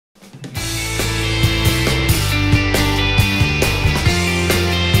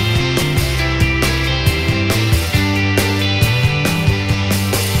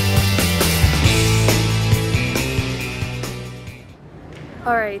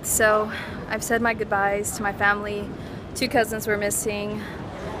Alright, so I've said my goodbyes to my family. 2 cousins were missing.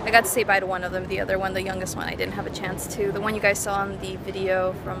 I got to say bye to one of them. The other one, the youngest one, I didn't have a chance to. The one you guys saw in the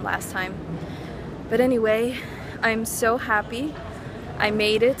video from last time. But anyway, I'm so happy I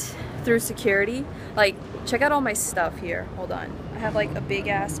made it through security. Like, check out all my stuff here. Hold on. I have like a big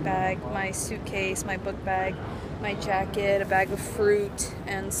ass bag, my suitcase, my book bag, my jacket, a bag of fruit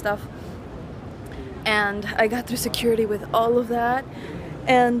and stuff. And I got through security with all of that.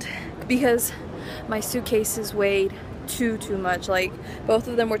 And because my suitcases weighed too much, like both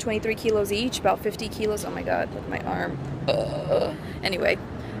of them were 23 kilos each, about 50 kilos. Oh my god, look at my arm. Anyway,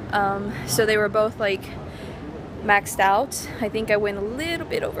 so they were both like maxed out. I think I went a little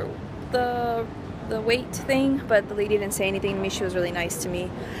bit over the weight thing, but the lady didn't say anything to me. She was really nice to me.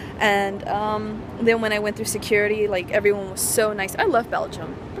 And then when I went through security, like everyone was so nice. I love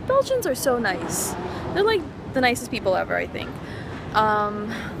Belgium. The Belgians are so nice. They're like the nicest people ever, I think.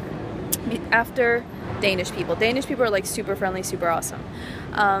 After Danish people are like super friendly, super awesome.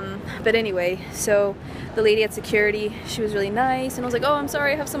 But anyway, so the lady at security, she was really nice, and I was like, oh, I'm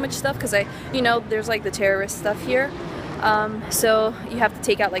sorry I have so much stuff, because there's like the terrorist stuff here. So you have to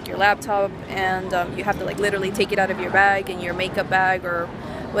take out like your laptop, and you have to like literally take it out of your bag and your makeup bag or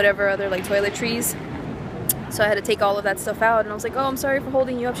whatever other like toiletries. So I had to take all of that stuff out, and I was like, oh, I'm sorry for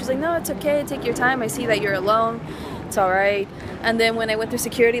holding you up. She's like, no, it's okay, take your time. I see that you're alone. It's alright. And then when I went through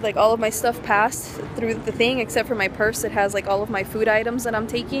security, like all of my stuff passed through the thing except for my purse. It has like all of my food items that I'm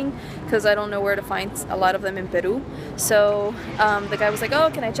taking, because I don't know where to find a lot of them in Peru. So the guy was like, oh,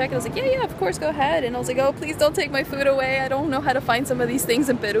 can I check it? I was like, yeah, of course, go ahead. And I was like, oh, please don't take my food away. I don't know how to find some of these things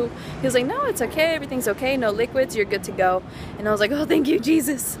in Peru. He was like, no, it's okay. Everything's okay. No liquids. You're good to go. And I was like, oh, thank you,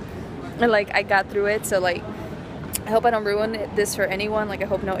 Jesus. And like I got through it. So like, I hope I don't ruin this for anyone. Like, I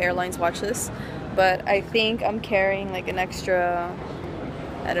hope no airlines watch this. But I think I'm carrying like an extra,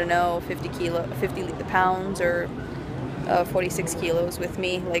 I don't know, 50 pounds or 46 kilos with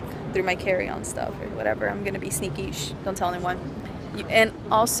me, like through my carry-on stuff or whatever. I'm gonna be sneaky. Shh, don't tell anyone. And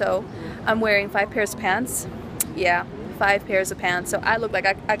also, I'm wearing 5 pairs of pants. Yeah, 5 pairs of pants. So I look like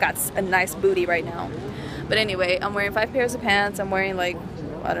I got a nice booty right now. But anyway, I'm wearing 5 pairs of pants. I'm wearing like,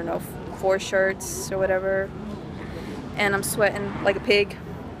 I don't know, 4 shirts or whatever. And I'm sweating like a pig.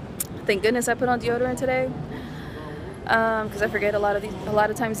 Thank goodness I put on deodorant today, because I forget a lot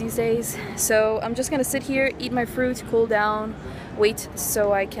of times these days. So I'm just gonna sit here, eat my fruit, cool down, wait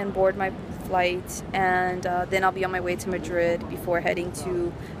so I can board my flight, and then I'll be on my way to Madrid before heading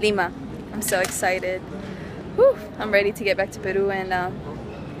to Lima. I'm so excited. Whew, I'm ready to get back to Peru and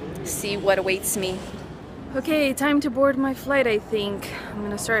see what awaits me. Okay, time to board my flight, I think. I'm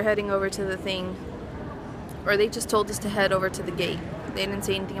gonna start heading over to the thing. Or they just told us to head over to the gate. They didn't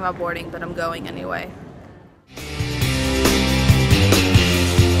say anything about boarding, but I'm going anyway.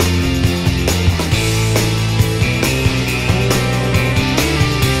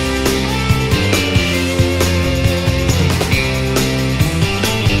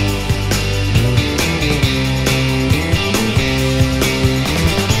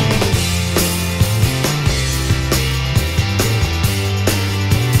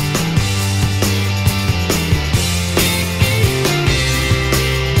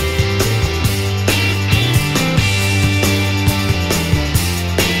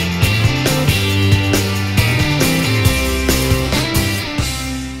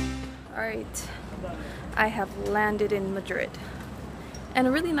 I have landed in Madrid, and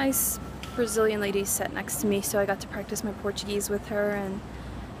a really nice Brazilian lady sat next to me, so I got to practice my Portuguese with her and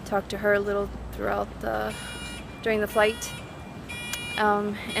talk to her a little during the flight.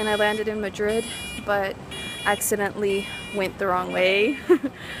 And I landed in Madrid, but accidentally went the wrong way.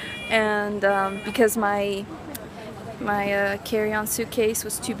 And because my carry-on suitcase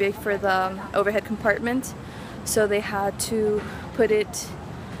was too big for the overhead compartment, so they had to put it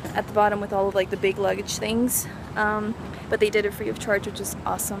at the bottom with all of like the big luggage things, but they did it free of charge, which is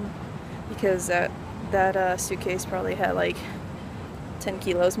awesome, because that suitcase probably had like 10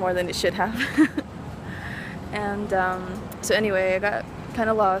 kilos more than it should have. And so anyway, I got kind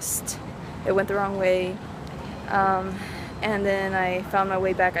of lost. It went the wrong way, and then I found my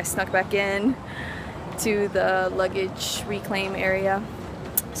way back. I snuck back in to the luggage reclaim area.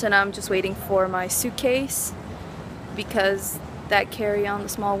 So now I'm just waiting for my suitcase, because that carry-on, the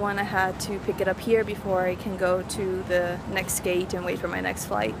small one, I had to pick it up here before I can go to the next gate and wait for my next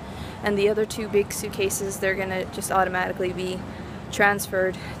flight. And the other 2 big suitcases, they're gonna just automatically be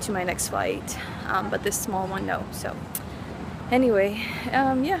transferred to my next flight, but this small one, no. So anyway,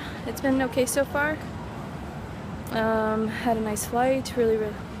 yeah, it's been okay so far. Had a nice flight,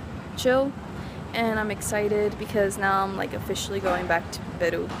 really chill, and I'm excited because now I'm like officially going back to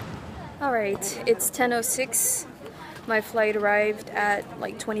Peru. Alright, it's 10:06. My flight arrived at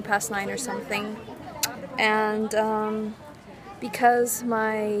like 20 past 9 or something, and because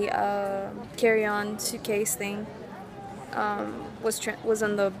my carry-on suitcase thing was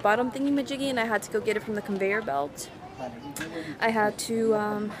on the bottom thingy-majiggy and I had to go get it from the conveyor belt, I had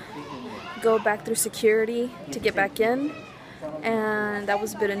to go back through security to get back in, and that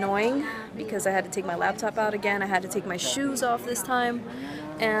was a bit annoying because I had to take my laptop out again. I had to take my shoes off this time,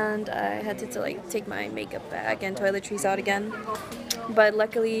 and I had to like take my makeup bag and toiletries out again. But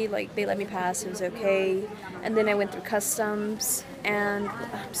luckily, like, they let me pass. It was okay. And then I went through customs, and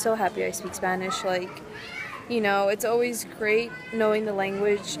I'm so happy I speak Spanish. Like, you know, it's always great knowing the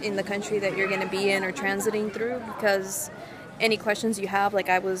language in the country that you're going to be in or transiting through, because any questions you have, like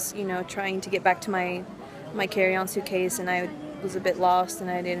I was, you know, trying to get back to my carry-on suitcase, and I was a bit lost and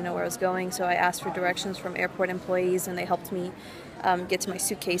I didn't know where I was going, so I asked for directions from airport employees, and they helped me get to my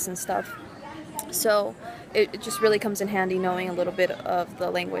suitcase and stuff. So it just really comes in handy knowing a little bit of the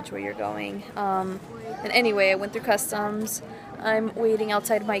language where you're going. And anyway, I went through customs. I'm waiting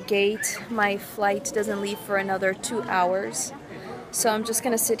outside my gate. My flight doesn't leave for another 2 hours, so I'm just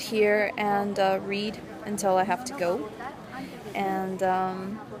gonna sit here and read until I have to go. And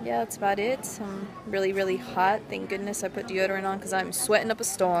yeah, that's about it. I'm really, really hot. Thank goodness I put deodorant on because I'm sweating up a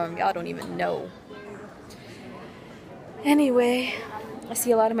storm. Y'all don't even know. Anyway, I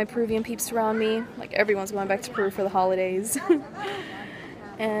see a lot of my Peruvian peeps around me. Like, everyone's going back to Peru for the holidays.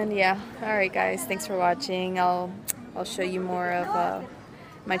 And yeah, alright guys, thanks for watching. I'll show you more of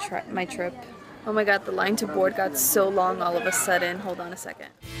my trip. Oh my god, the line to board got so long all of a sudden. Hold on a second.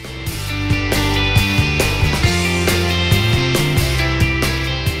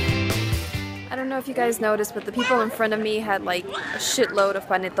 I don't know if you guys noticed, but the people in front of me had like a shitload of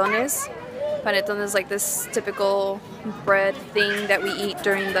panetones. Panetone is like this typical bread thing that we eat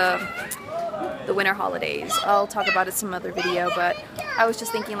during the winter holidays. I'll talk about it some other video, but I was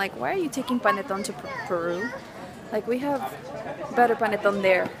just thinking, like, why are you taking panetone to Peru? Like, we have better panetone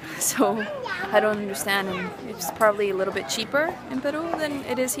there, so I don't understand, and it's probably a little bit cheaper in Peru than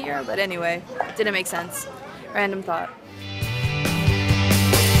it is here, but anyway, it didn't make sense. Random thought.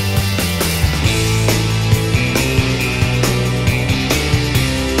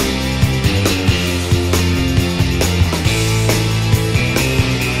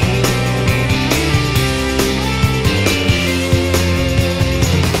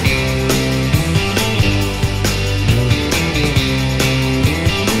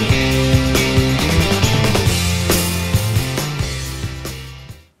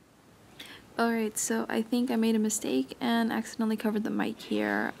 Alright, so I think I made a mistake and accidentally covered the mic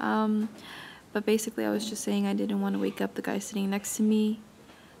here. But basically I was just saying I didn't want to wake up the guy sitting next to me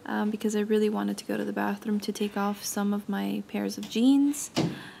because I really wanted to go to the bathroom to take off some of my pairs of jeans.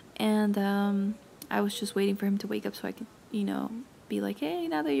 And I was just waiting for him to wake up so I could, you know, be like, hey,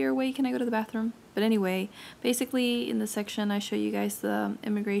 now that you're awake, can I go to the bathroom? But anyway, basically in the section I show you guys the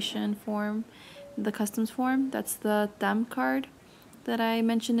immigration form, the customs form. That's the TAM card that I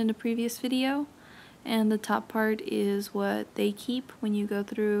mentioned in a previous video, and the top part is what they keep when you go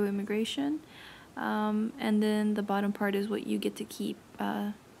through immigration, and then the bottom part is what you get to keep,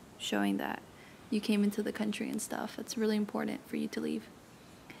 showing that you came into the country and stuff. That's really important for you to leave.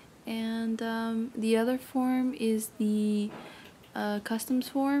 And the other form is the customs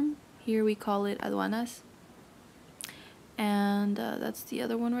form. Here we call it aduanas, and that's the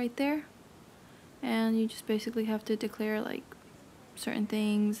other one right there. And you just basically have to declare like certain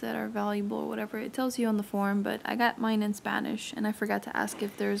things that are valuable or whatever. It tells you on the form, but I got mine in Spanish and I forgot to ask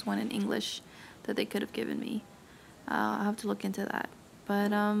if there's one in English that they could have given me. I'll have to look into that.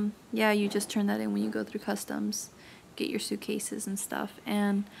 But yeah, you just turn that in when you go through customs, get your suitcases and stuff.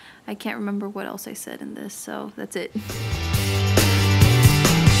 And I can't remember what else I said in this, so that's it.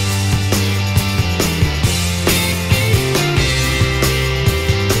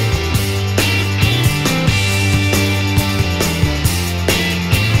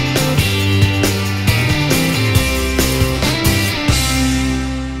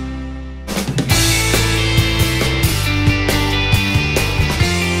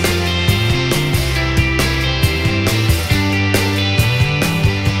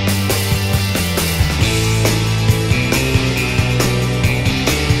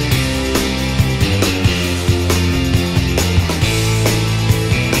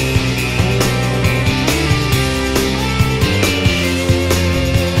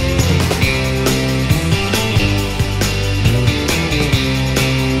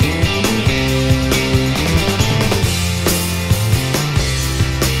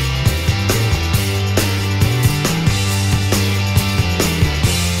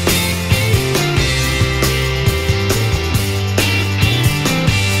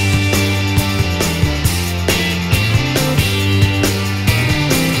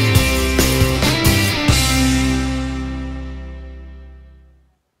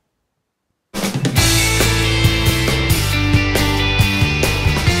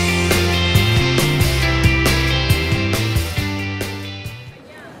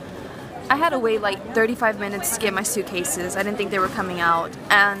 had to wait like 35 minutes to get my suitcases. I didn't think they were coming out,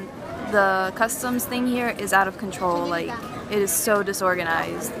 and the customs thing here is out of control. Like, it is so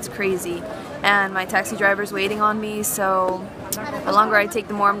disorganized. It's crazy. And my taxi driver's waiting on me, so the longer I take,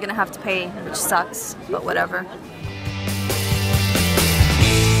 the more I'm gonna have to pay, which sucks, but whatever.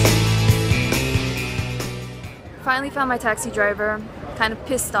 Finally found my taxi driver. Kind of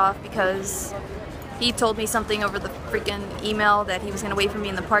pissed off because he told me something over the freaking email that he was gonna wait for me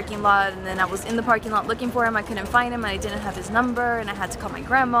in the parking lot, and then I was in the parking lot looking for him. I couldn't find him, and I didn't have his number, and I had to call my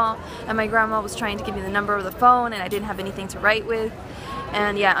grandma, and my grandma was trying to give me the number of the phone, and I didn't have anything to write with.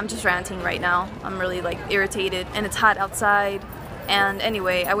 And yeah, I'm just ranting right now. I'm really like irritated, and it's hot outside. And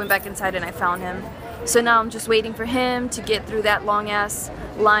anyway, I went back inside and I found him. So now I'm just waiting for him to get through that long ass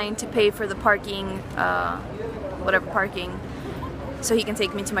line to pay for the parking, whatever parking, so he can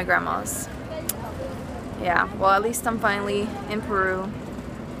take me to my grandma's. Yeah, well, at least I'm finally in Peru.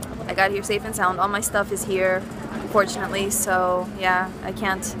 I got here safe and sound. All my stuff is here, fortunately, so yeah, I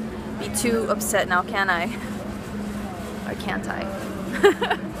can't be too upset now, can I? Or can't I?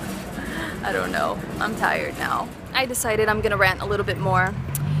 I don't know. I'm tired now. I decided I'm gonna rant a little bit more.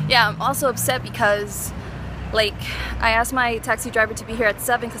 Yeah, I'm also upset because, like, I asked my taxi driver to be here at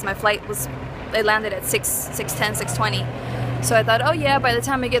 7 because my flight it landed at 6:10, 6:20. So I thought, oh yeah, by the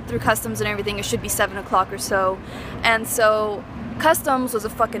time I get through customs and everything, it should be 7 o'clock or so. And so customs was a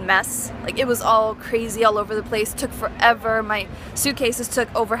fucking mess. Like, it was all crazy all over the place. Took forever. My suitcases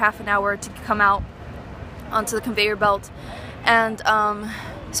took over half an hour to come out onto the conveyor belt. And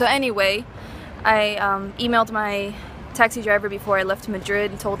so anyway, I emailed my taxi driver before I left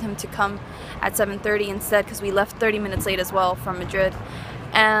Madrid and told him to come at 7:30 instead, because we left 30 minutes late as well from Madrid.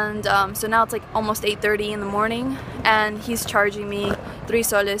 And so now it's like almost 8:30 in the morning, and he's charging me 3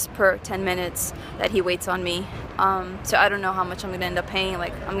 soles per 10 minutes that he waits on me. So I don't know how much I'm gonna end up paying.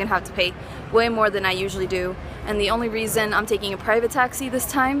 Like, I'm gonna have to pay way more than I usually do. And the only reason I'm taking a private taxi this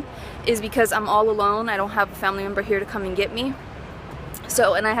time is because I'm all alone. I don't have a family member here to come and get me.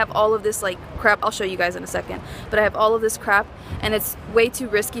 So, and I have all of this like crap, I'll show you guys in a second, but I have all of this crap, and it's way too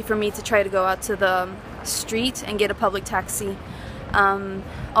risky for me to try to go out to the street and get a public taxi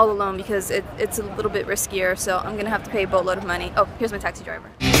all alone, because it's a little bit riskier, so I'm gonna have to pay a boatload of money. Oh, here's my taxi driver.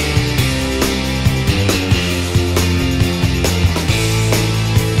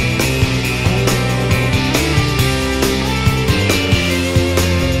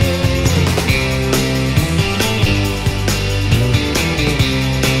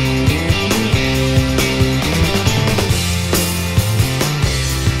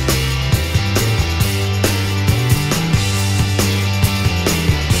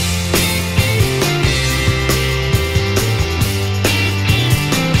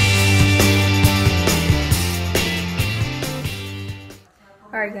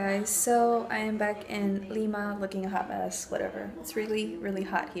 Alright guys, so I am back in Lima looking a hot mess, whatever. It's really, really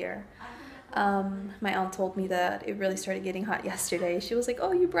hot here. My aunt told me that it really started getting hot yesterday. She was like,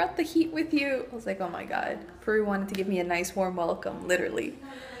 oh, you brought the heat with you. I was like, oh my god. Peru wanted to give me a nice warm welcome, literally.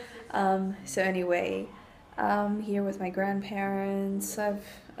 So anyway, I'm here with my grandparents. I've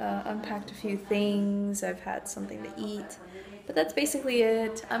unpacked a few things. I've had something to eat. But that's basically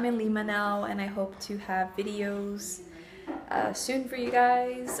it. I'm in Lima now, and I hope to have videos soon for you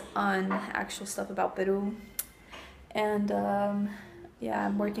guys on actual stuff about Peru. And yeah,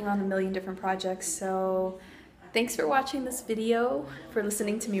 I'm working on a million different projects, so thanks for watching this video, for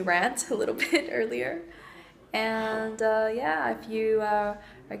listening to me rant a little bit earlier. And yeah, if you are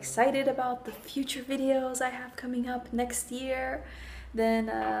excited about the future videos I have coming up next year, then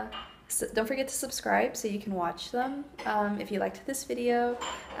don't forget to subscribe so you can watch them. If you liked this video,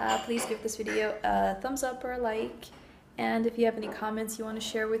 please give this video a thumbs up or a like. And if you have any comments you want to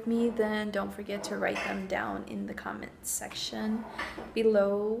share with me, then don't forget to write them down in the comments section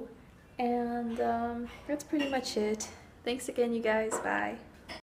below. And that's pretty much it. Thanks again, you guys. Bye.